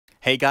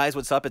Hey guys,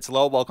 what's up? It's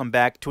Lo. Welcome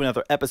back to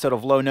another episode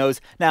of Low Nose.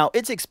 Now,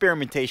 it's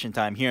experimentation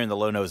time here in the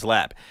Low Nose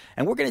Lab,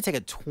 and we're going to take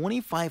a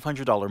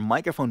 $2,500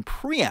 microphone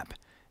preamp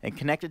and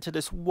connect it to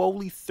this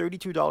woefully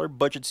 $32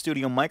 budget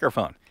studio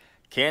microphone.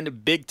 Can the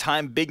big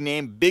time, big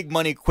name, big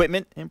money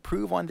equipment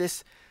improve on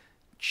this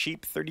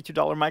cheap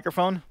 $32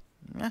 microphone?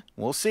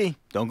 We'll see.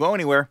 Don't go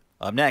anywhere.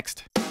 Up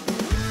next.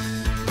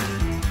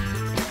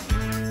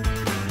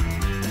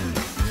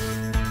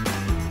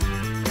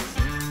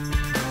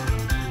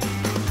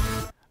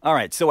 All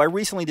right, so I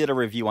recently did a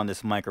review on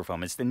this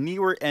microphone. It's the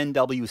Neewer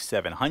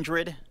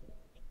NW-700.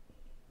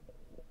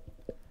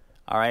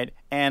 All right,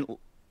 and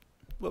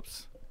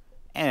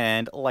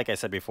like I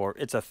said before,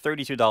 it's a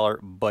 $32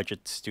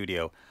 budget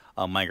studio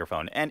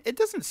microphone, and it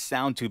doesn't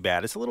sound too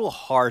bad. It's a little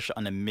harsh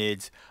on the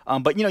mids,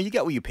 but you know, you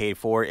get what you paid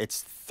for.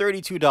 It's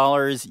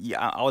 $32.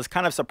 Yeah, I was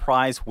kind of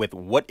surprised with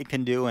what it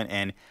can do,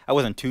 and I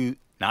wasn't too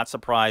not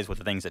surprised with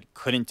the things it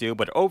couldn't do.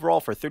 But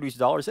overall, for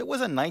 $32, it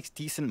was a nice,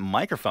 decent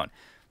microphone.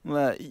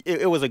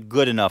 It was a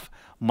good enough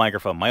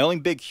microphone. My only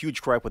big,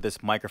 huge gripe with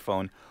this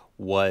microphone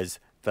was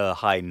the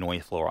high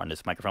noise floor on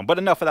this microphone. But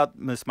enough about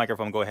this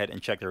microphone. Go ahead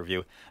and check the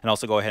review. And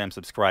also go ahead and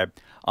subscribe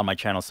on my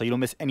channel so you don't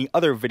miss any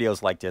other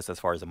videos like this as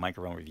far as the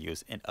microphone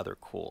reviews and other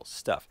cool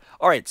stuff.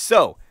 All right,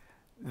 so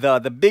the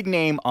big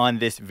name on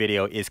this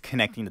video is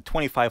connecting the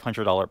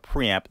 $2,500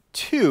 preamp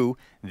to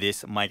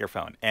this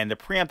microphone. And the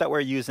preamp that we're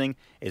using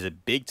is a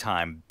big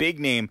time, big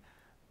name,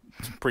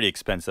 pretty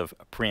expensive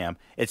preamp.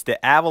 It's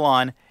the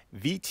Avalon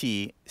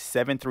VT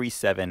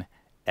 737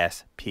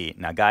 SP.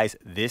 Now, guys,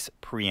 this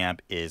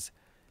preamp is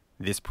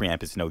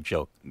no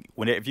joke.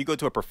 If you go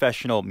to a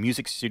professional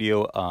music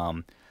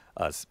studio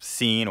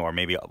scene, or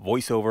maybe a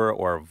voiceover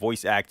or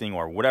voice acting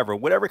or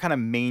whatever kind of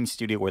main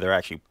studio where they're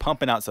actually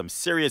pumping out some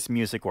serious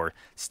music or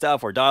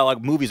stuff or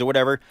dialogue, movies or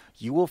whatever,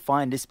 you will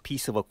find this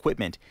piece of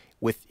equipment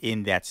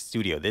within that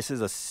studio. This is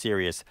a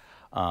serious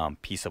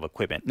piece of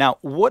equipment. Now,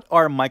 what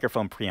are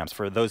microphone preamps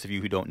for those of you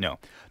who don't know?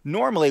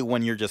 Normally,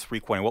 when you're just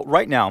recording, well,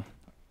 right now,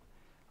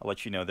 I'll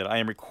let you know that I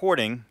am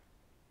recording.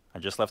 I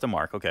just left a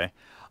mark, okay.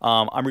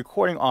 I'm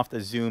recording off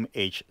the Zoom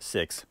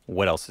H6.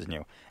 What else is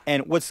new?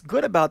 And what's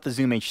good about the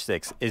Zoom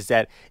H6 is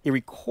that it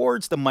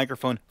records the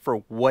microphone for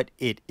what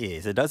it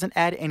is. It doesn't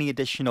add any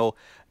additional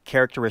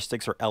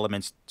characteristics or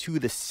elements to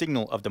the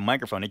signal of the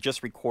microphone. It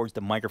just records the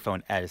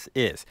microphone as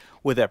is.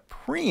 With a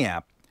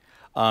preamp,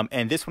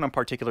 and this one in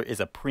particular is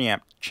a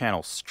preamp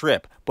channel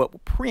strip.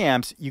 But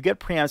preamps, you get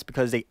preamps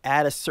because they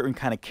add a certain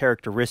kind of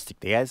characteristic.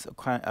 They add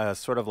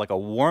sort of like a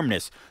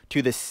warmness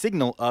to the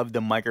signal of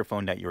the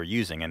microphone that you're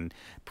using. And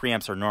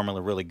preamps are normally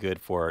really good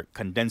for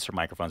condenser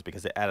microphones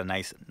because they add a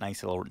nice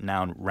little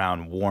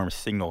round, warm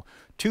signal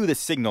to the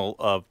signal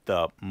of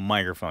the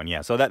microphone.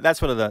 Yeah, so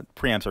that's what the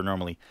preamps are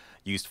normally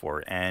used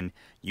for. And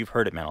you've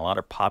heard it, man. A lot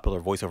of popular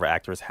voiceover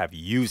actors have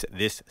used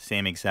this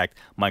same exact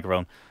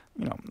microphone.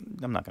 You know,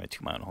 I'm not going to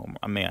toot my own home.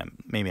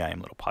 Maybe I am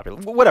a little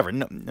popular. Whatever.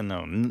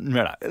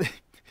 No.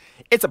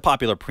 It's a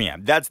popular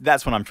preamp.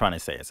 That's what I'm trying to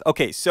say.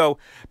 Okay, so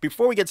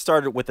before we get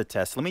started with the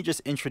test, let me just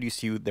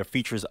introduce you the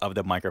features of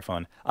the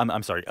microphone.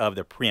 I'm sorry, of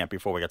the preamp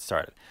before we get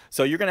started.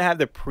 So you're going to have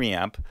the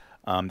preamp.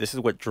 This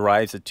is what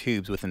drives the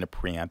tubes within the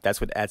preamp.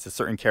 That's what adds a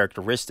certain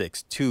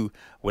characteristics to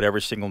whatever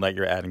signal that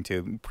you're adding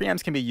to.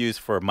 Preamps can be used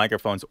for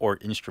microphones or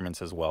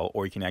instruments as well,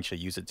 or you can actually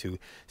use it to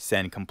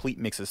send complete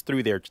mixes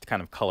through there to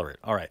kind of color it.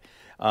 All right.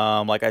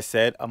 Like I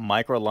said, a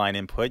micro line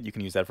input, you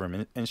can use that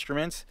for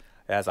instruments.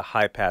 It has a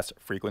high pass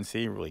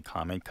frequency, really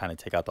common, kind of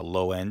take out the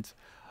low end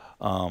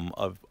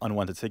of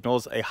unwanted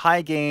signals. A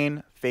high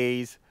gain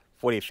phase,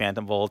 48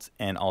 phantom volts,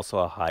 and also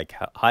a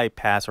high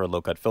pass or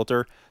low cut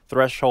filter.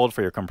 Threshold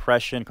for your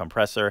compression,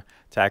 compressor,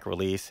 attack,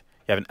 release.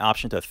 You have an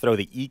option to throw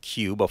the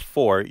EQ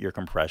before your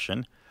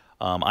compression.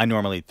 I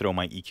normally throw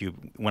my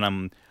EQ when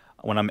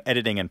I'm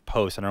editing in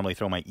post. I normally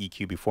throw my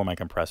EQ before my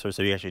compressor,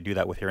 so you actually do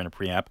that with here in a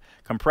preamp.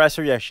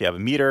 Compressor, you actually have a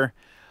meter,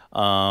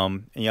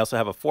 and you also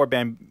have a four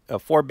band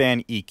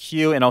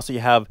EQ, and also you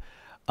have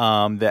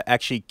the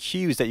actually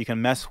cues that you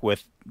can mess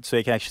with, so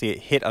you can actually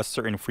hit a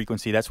certain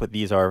frequency. That's what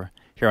these are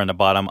here on the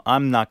bottom.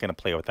 I'm not gonna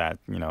play with that.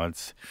 You know,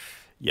 it's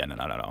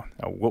no.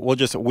 We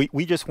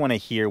just want to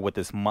hear what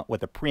the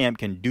preamp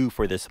can do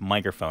for this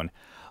microphone,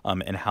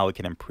 and how it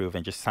can improve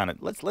and just sound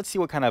it. Let's see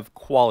what kind of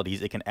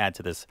qualities it can add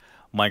to this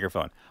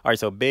microphone. All right,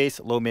 so bass,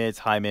 low mids,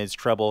 high mids,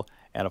 treble,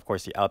 and of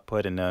course the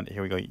output. And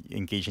here we go,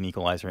 engage an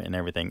equalizer and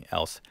everything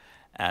else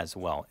as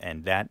well.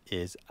 And that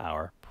is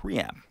our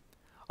preamp.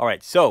 All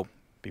right, so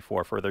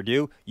before further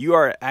ado, you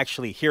are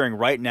actually hearing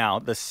right now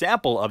the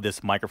sample of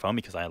this microphone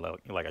because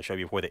like I showed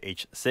you before the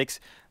H6.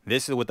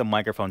 This is what the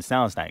microphone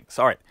sounds like.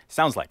 All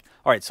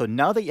right, so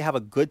now that you have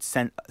a good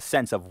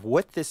sense of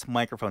what this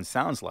microphone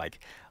sounds like,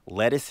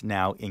 let us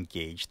now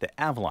engage the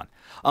Avalon.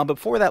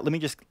 Before that, let me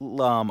just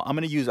I'm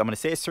going to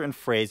say a certain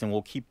phrase, and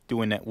we'll keep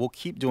doing that. We'll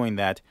keep doing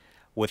that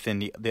within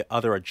the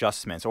other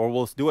adjustments, or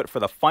we'll do it for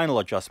the final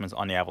adjustments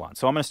on the Avalon.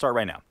 So I'm going to start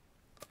right now.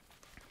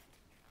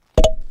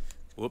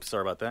 Whoops,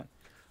 sorry about that.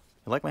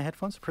 You like my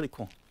headphones? Pretty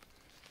cool.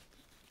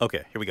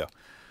 Okay, here we go.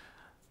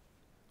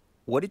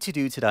 What did you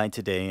do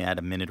today add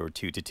a minute or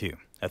two to two?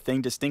 A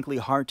thing distinctly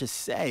hard to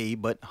say,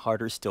 but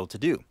harder still to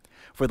do.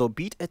 For they'll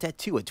beat a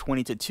tattoo at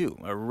 20 to 2,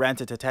 a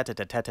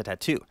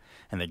rat-a-tat-tat-tat-tat-tat-2,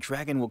 and the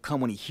dragon will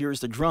come when he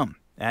hears the drum.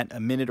 At a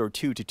minute or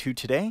two to two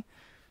today?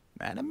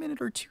 Add a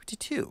minute or two to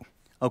two.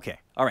 Okay,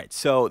 all right,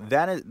 so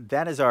that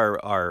is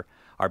our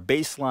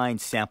baseline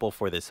sample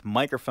for this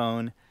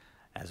microphone,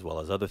 as well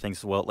as other things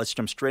as well. Let's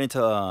jump straight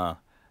into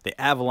the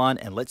Avalon,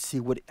 and let's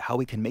see how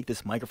we can make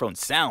this microphone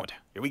sound.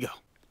 Here we go.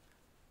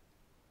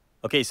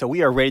 Okay, so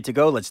we are ready to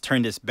go. Let's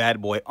turn this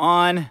bad boy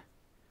on.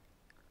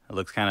 It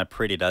looks kind of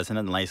pretty, doesn't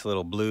it? Nice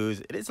little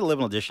blues. It is a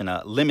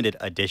limited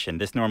edition.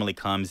 This normally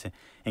comes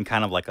in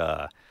kind of like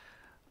a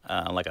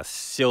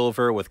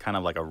silver with kind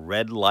of like a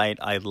red light.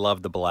 I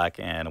love the black,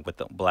 and with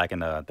the black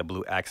and the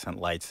blue accent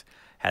lights,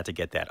 had to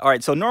get that. All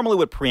right, so normally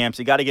with preamps,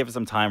 you got to give it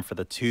some time for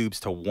the tubes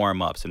to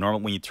warm up. So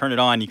normally when you turn it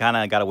on, you kind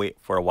of got to wait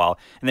for a while.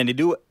 And then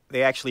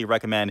they actually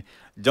recommend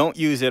don't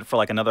use it for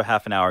like another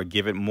half an hour.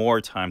 Give it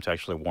more time to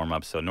actually warm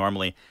up. So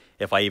normally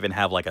if I even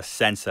have like a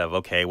sense of,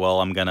 okay,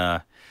 well,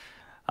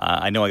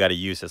 I know I got to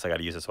use this. So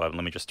let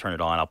me just turn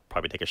it on. I'll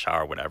probably take a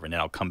shower or whatever, and then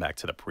I'll come back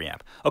to the preamp.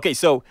 Okay,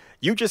 so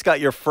you just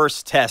got your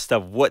first test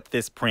of what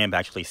this preamp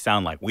actually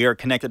sounds like. We are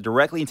connected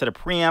directly into the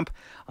preamp.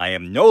 I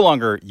am no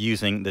longer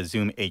using the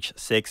Zoom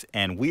H6,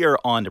 and we are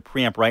on the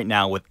preamp right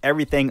now with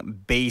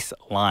everything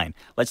baseline.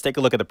 Let's take a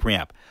look at the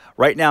preamp.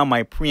 Right now,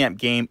 my preamp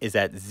gain is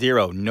at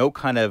 0, no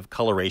kind of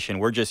coloration.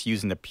 We're just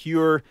using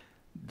the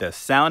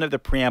sound of the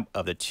preamp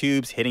of the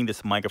tubes hitting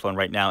this microphone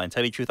right now. And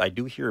tell you the truth, I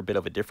do hear a bit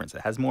of a difference.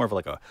 It has more of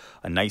like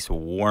a nice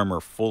warmer,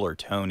 fuller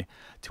tone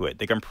to it.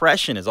 The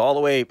compression is all the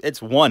way,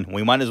 it's 1.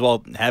 We might as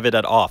well have it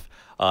at off.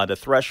 The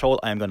threshold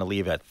I'm going to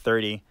leave at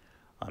 30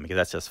 because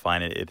that's just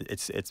fine.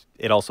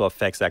 It also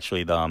affects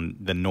actually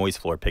the noise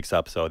floor picks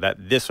up. So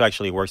this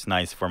actually works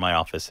nice for my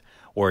office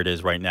where it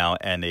is right now.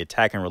 And the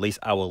attack and release,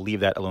 I will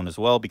leave that alone as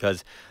well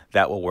because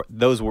that will work.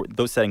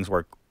 Those settings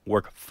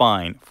work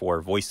fine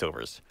for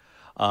voiceovers.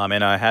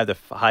 And I have the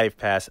high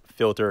pass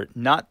filter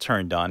not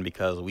turned on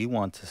because we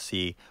want to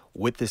see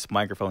what this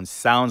microphone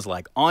sounds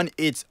like on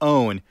its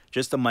own,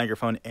 just the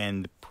microphone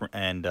and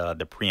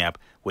the preamp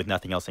with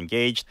nothing else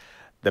engaged.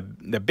 The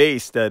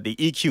bass, the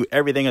EQ,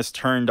 everything is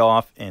turned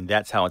off, and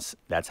that's how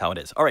it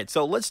is. All right,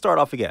 so let's start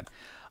off again.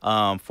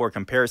 For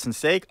comparison's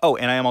sake. Oh,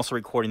 and I am also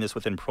recording this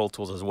within Pro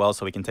Tools as well,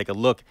 so we can take a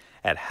look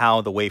at how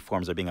the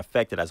waveforms are being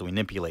affected as we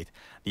manipulate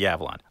the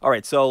Avalon. All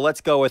right, so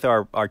let's go with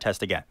our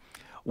test again.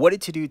 What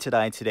did you do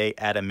today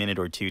add a minute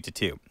or two to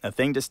two? A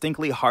thing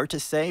distinctly hard to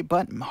say,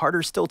 but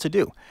harder still to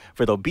do.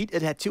 For they'll beat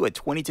a tattoo at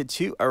 20 to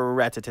 2, a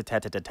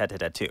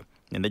rat-a-tat-tat-tat-tat-tat-2.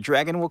 And the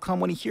dragon will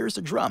come when he hears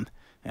the drum.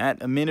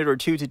 At a minute or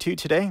two to two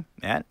today,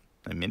 at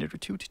a minute or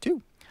two to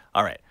two.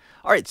 All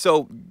right,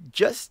 so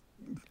just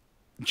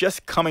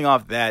coming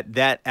off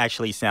that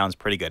actually sounds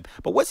pretty good.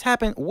 But what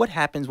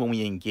happens when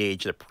we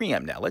engage the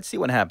preamp now? Let's see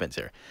what happens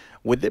here.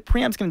 What the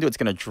preamp's going to do, it's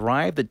going to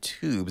drive the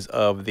tubes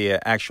of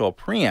the actual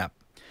preamp.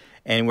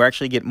 And we're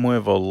actually getting more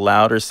of a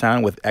louder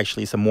sound with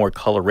actually some more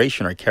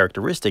coloration or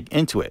characteristic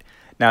into it.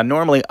 Now,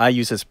 normally I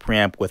use this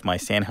preamp with my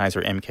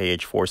Sennheiser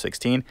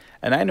MKH416,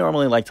 and I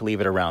normally like to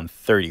leave it around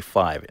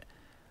 35.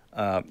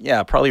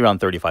 Yeah, probably around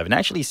 35. And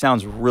actually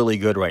sounds really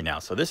good right now.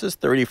 So this is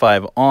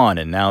 35 on,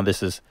 and now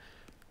this is,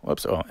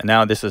 and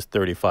now this is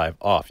 35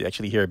 off. You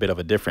actually hear a bit of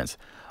a difference.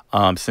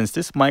 Since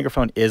this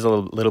microphone is a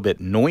little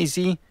bit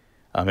noisy,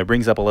 it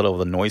brings up a little of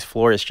the noise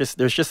floor.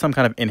 There's just some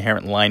kind of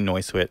inherent line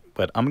noise to it,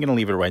 but I'm going to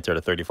leave it right there to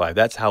 35.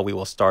 That's how we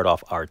will start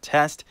off our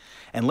test.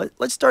 And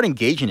let's start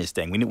engaging this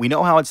thing. We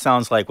know how it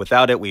sounds like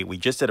without it. We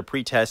just did a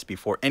pre-test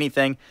before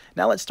anything.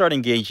 Now let's start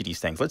engaging these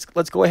things.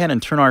 Let's go ahead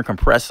and turn our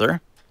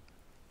compressor.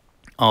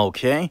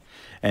 Okay,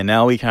 and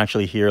now we can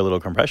actually hear a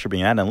little compressor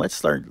being added. And let's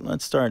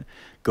start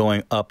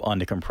going up on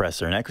the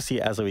compressor. And I can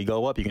see as we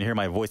go up, you can hear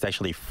my voice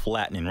actually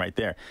flattening right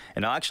there.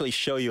 And I'll actually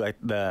show you what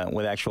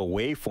the actual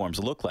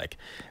waveforms look like.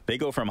 They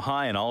go from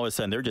high, and all of a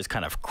sudden they're just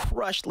kind of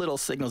crushed little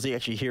signals. You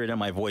actually hear it in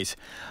my voice.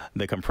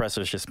 The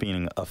compressor is just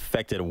being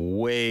affected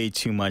way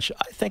too much.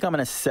 I think I'm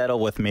gonna settle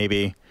with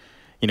maybe.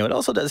 You know, it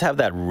also does have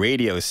that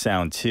radio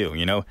sound too,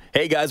 you know.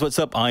 Hey guys, what's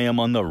up? I am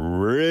on the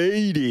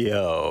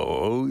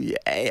radio.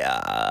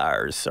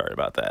 Yeah, sorry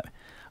about that.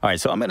 All right,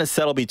 so I'm going to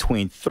settle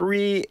between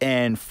 3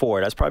 and 4.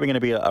 That's probably going to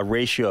be a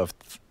ratio of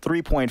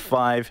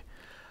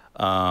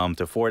 3.5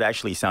 to 4. It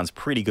actually sounds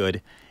pretty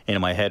good in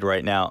my head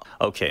right now.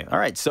 Okay, all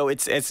right, so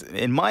it's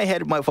in my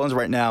head, my phone's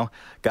right now.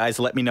 Guys,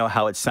 let me know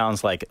how it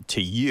sounds like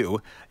to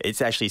you.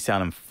 It's actually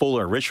sounding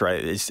fuller, richer.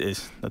 It's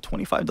the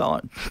 $25,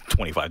 the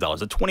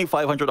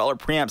 $2,500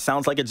 preamp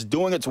sounds like it's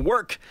doing its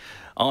work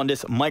on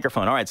this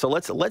microphone. All right, so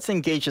let's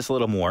engage this a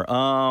little more.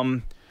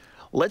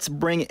 Let's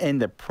bring in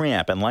the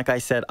preamp, and like I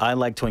said, I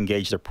like to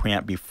engage the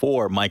preamp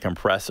before my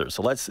compressor.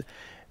 So let's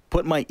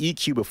put my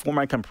EQ before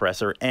my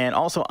compressor, and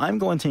also I'm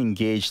going to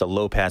engage the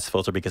low pass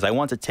filter because I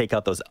want to take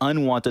out those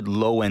unwanted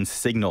low end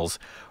signals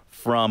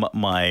from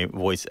my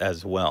voice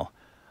as well.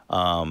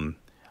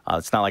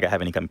 It's not like I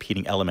have any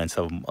competing elements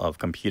of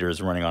computers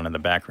running on in the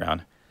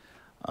background.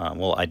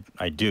 Well,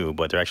 I do,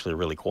 but they're actually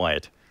really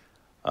quiet.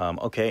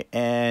 Okay,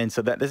 and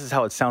so this is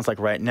how it sounds like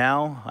right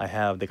now. I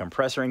have the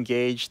compressor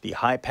engaged, the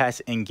high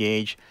pass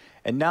engaged,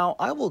 and now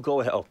I will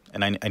go ahead. Oh,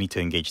 and I need to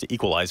engage the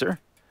equalizer.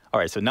 All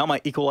right, so now my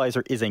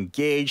equalizer is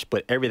engaged,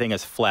 but everything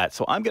is flat.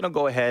 So I'm going to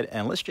go ahead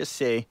and let's just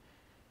say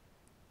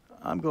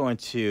I'm going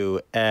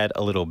to add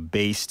a little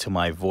bass to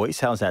my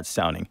voice. How's that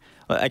sounding?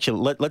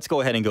 Actually, let's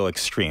go ahead and go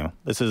extreme.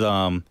 This is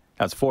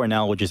that's 4.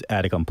 Now we'll just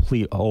add a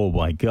complete. Oh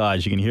my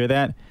gosh, you can hear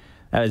that?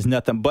 That is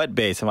nothing but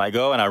bass. If I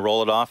go and I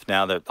roll it off,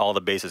 now that all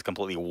the bass is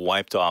completely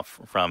wiped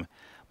off from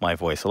my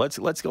voice. So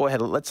let's go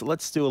ahead.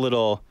 Let's do a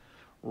little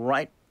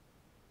right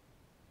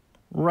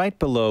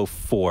below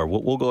 4.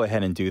 We'll go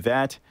ahead and do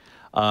that.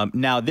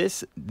 Now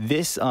this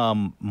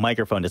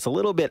microphone, it's a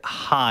little bit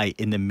high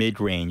in the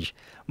mid-range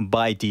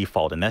by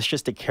default, and that's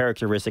just a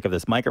characteristic of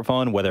this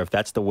microphone, whether if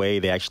that's the way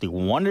they actually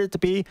wanted it to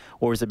be,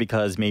 or is it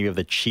because maybe of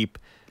the cheap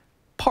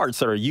parts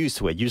that are used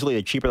to it. Usually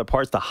the cheaper the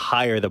parts, the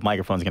higher the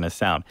microphone's going to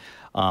sound,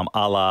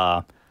 a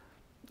la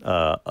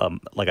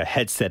like a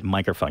headset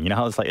microphone. You know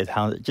how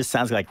how it just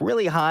sounds like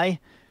really high?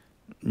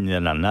 No,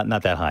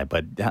 not that high,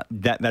 but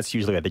that's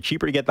usually it. The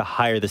cheaper you get, the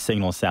higher the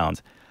signal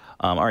sounds.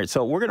 All right,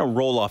 so we're gonna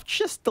roll off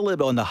just a little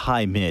bit on the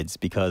high mids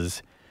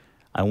because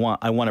I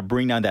want to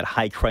bring down that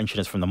high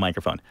crunchiness from the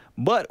microphone.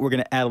 But we're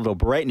gonna add a little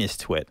brightness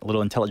to it, a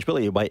little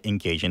intelligibility by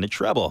engaging the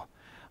treble.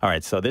 All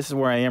right, so this is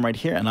where I am right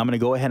here, and I'm gonna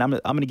go ahead. I'm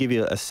gonna give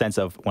you a sense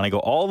of when I go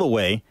all the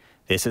way.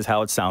 This is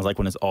how it sounds like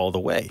when it's all the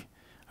way.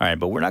 All right,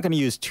 but we're not gonna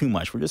use too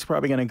much. We're just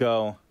probably gonna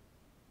go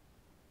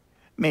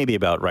maybe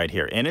about right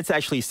here, and it's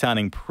actually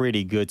sounding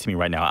pretty good to me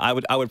right now. I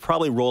would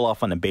probably roll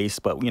off on the bass,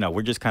 but you know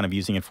we're just kind of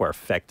using it for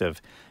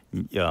effectiveness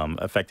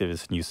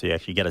use, so you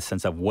actually get a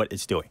sense of what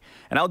it's doing.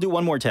 And I'll do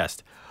one more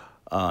test.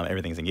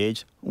 Everything's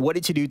engaged. What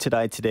did you do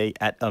today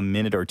at a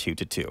minute or 2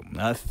 to 2?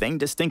 A thing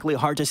distinctly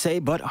hard to say,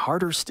 but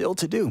harder still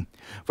to do.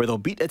 For they'll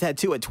beat a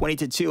tattoo at 20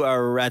 to 2,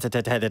 a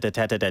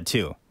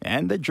rat-a-tat-tat-tat-tat-tat-2.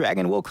 And the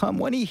dragon will come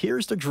when he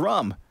hears the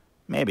drum.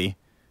 Maybe.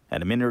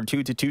 At a minute or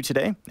 2 to 2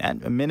 today?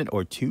 At a minute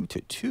or 2 to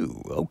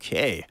 2.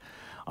 Okay.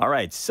 All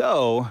right,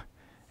 so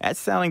that's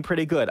sounding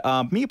pretty good.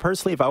 Me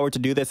personally, if I were to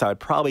do this, I would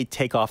probably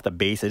take off the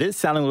bass. It is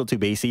sounding a little too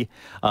bassy.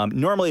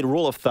 Normally, the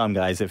rule of thumb,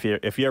 guys, if you're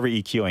ever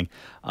EQing,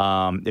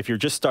 if you're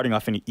just starting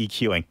off in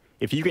EQing,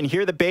 if you can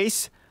hear the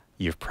bass,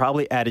 you've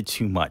probably added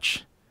too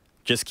much.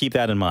 Just keep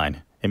that in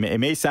mind. It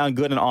may sound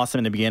good and awesome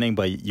in the beginning,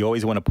 but you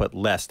always want to put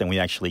less than we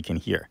actually can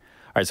hear.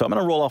 All right, so I'm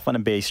going to roll off on the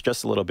bass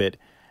just a little bit,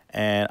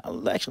 and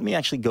let me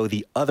actually go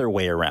the other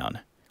way around.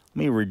 Let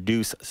me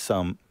reduce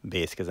some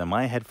bass, because in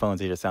my headphones,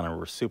 they just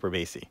sound super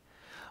bassy.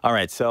 All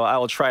right, so I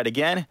will try it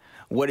again.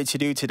 What did you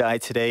do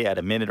today at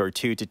a minute or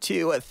 2 to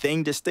 2? A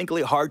thing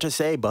distinctly hard to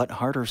say, but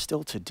harder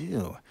still to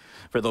do.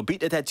 For they'll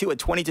beat the tattoo at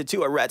 20 to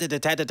 2, a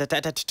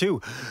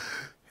rat-a-tat-tat-tat-tat-2.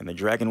 And the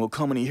dragon will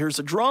come when he hears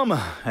the drum.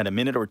 At a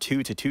minute or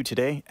 2 to 2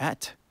 today,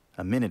 at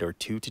a minute or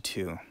 2 to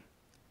 2.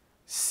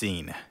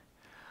 Scene.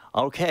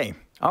 Okay,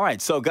 all right,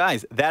 so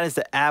guys, that is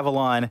the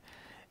Avalon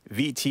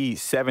VT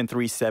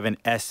 737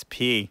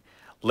 SP.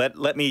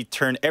 Let me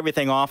turn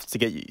everything off to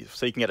get you,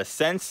 so you can get a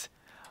sense.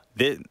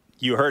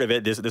 You heard of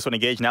it. This one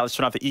engaged. Now let's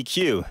turn off the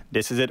EQ.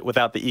 This is it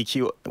without the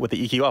EQ, with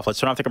the EQ off. Let's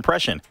turn off the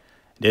compression.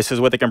 This is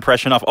with the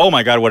compression off. Oh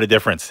my God, what a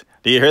difference!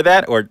 Do you hear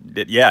that? Or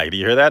yeah, do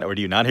you hear that? Or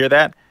do you not hear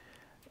that?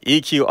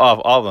 EQ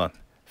off, all of them.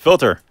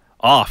 Filter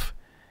off,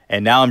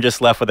 and now I'm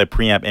just left with a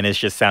preamp, and it's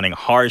just sounding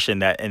harsh,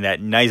 and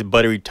that nice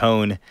buttery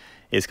tone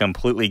is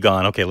completely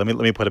gone. Okay, let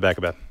me put it back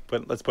about.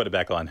 Let's put it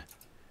back on.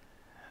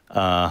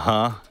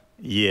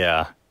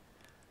 Yeah.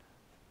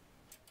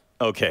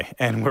 Okay,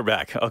 and we're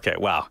back. Okay,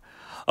 wow.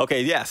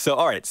 Okay, yeah, so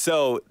all right,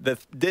 so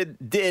did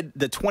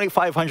the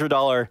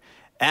 $2,500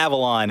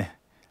 Avalon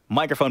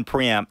microphone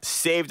preamp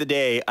save the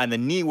day on the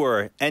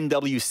Neewer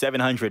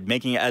NW-700,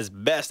 making it as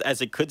best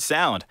as it could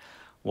sound?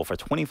 Well, for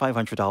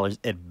 $2,500,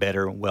 it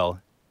better,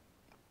 well,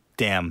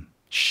 damn,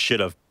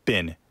 should have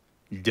been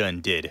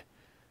did.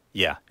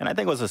 Yeah, and I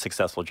think it was a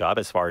successful job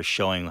as far as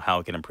showing how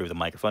it can improve the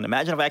microphone.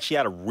 Imagine if I actually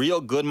had a real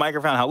good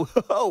microphone. How,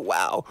 oh,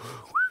 wow.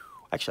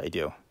 Actually, I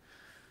do.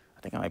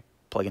 I think I might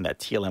plug in that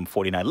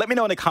TLM49. Let me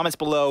know in the comments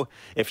below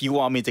if you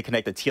want me to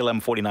connect the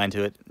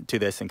TLM49 to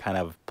this and kind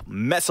of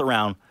mess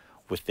around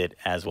with it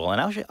as well.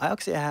 And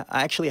I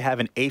actually have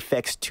an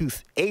Aphex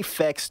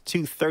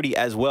 230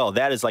 as well.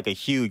 That is like a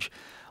huge,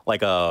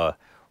 like a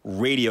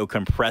radio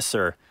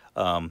compressor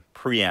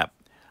preamp.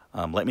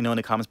 Let me know in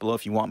the comments below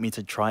if you want me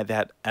to try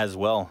that as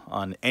well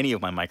on any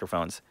of my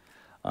microphones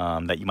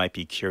that you might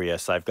be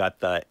curious. I've got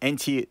the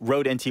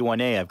Rode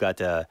NT1A. I've got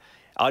the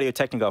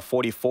Audio-Technica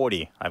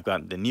 4040. I've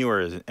got the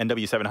Neewer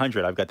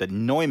NW-700. I've got the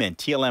Neumann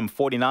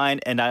TLM49.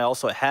 And I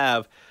also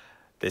have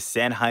the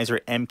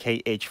Sennheiser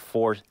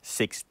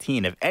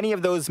MKH416. If any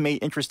of those may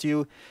interest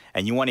you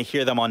and you want to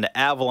hear them on the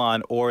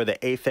Avalon or the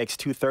Aphex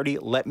 230,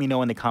 let me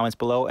know in the comments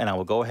below, and I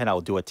will go ahead and I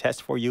will do a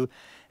test for you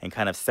and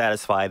kind of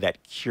satisfy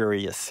that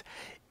curious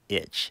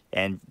itch.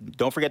 And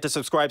don't forget to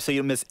subscribe so you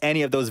don't miss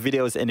any of those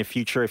videos in the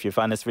future. If you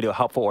found this video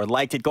helpful or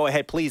liked it, go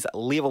ahead, please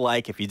leave a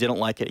like. If you didn't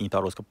like it and you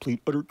thought it was complete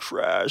utter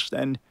trash,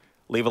 then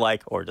leave a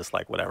like or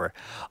dislike, whatever.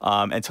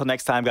 Until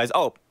next time, guys.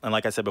 Oh, and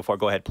like I said before,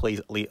 go ahead,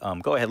 please leave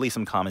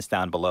some comments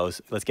down below.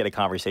 Let's get a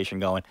conversation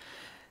going.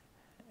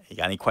 You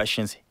got any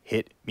questions?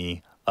 Hit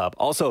me up.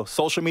 Also,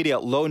 social media,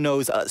 Low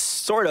knows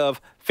sort of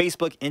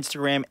Facebook,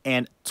 Instagram,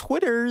 and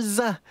Twitters.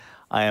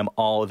 I am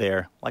all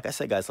there. Like I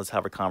said, guys, let's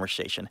have a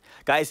conversation.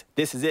 Guys,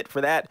 this is it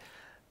for that.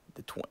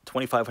 The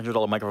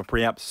 $2,500 microphone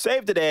preamp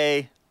saved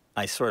today.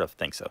 I sort of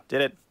think so.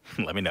 Did it?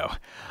 Let me know.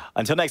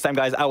 Until next time,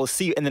 guys, I will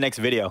see you in the next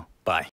video. Bye.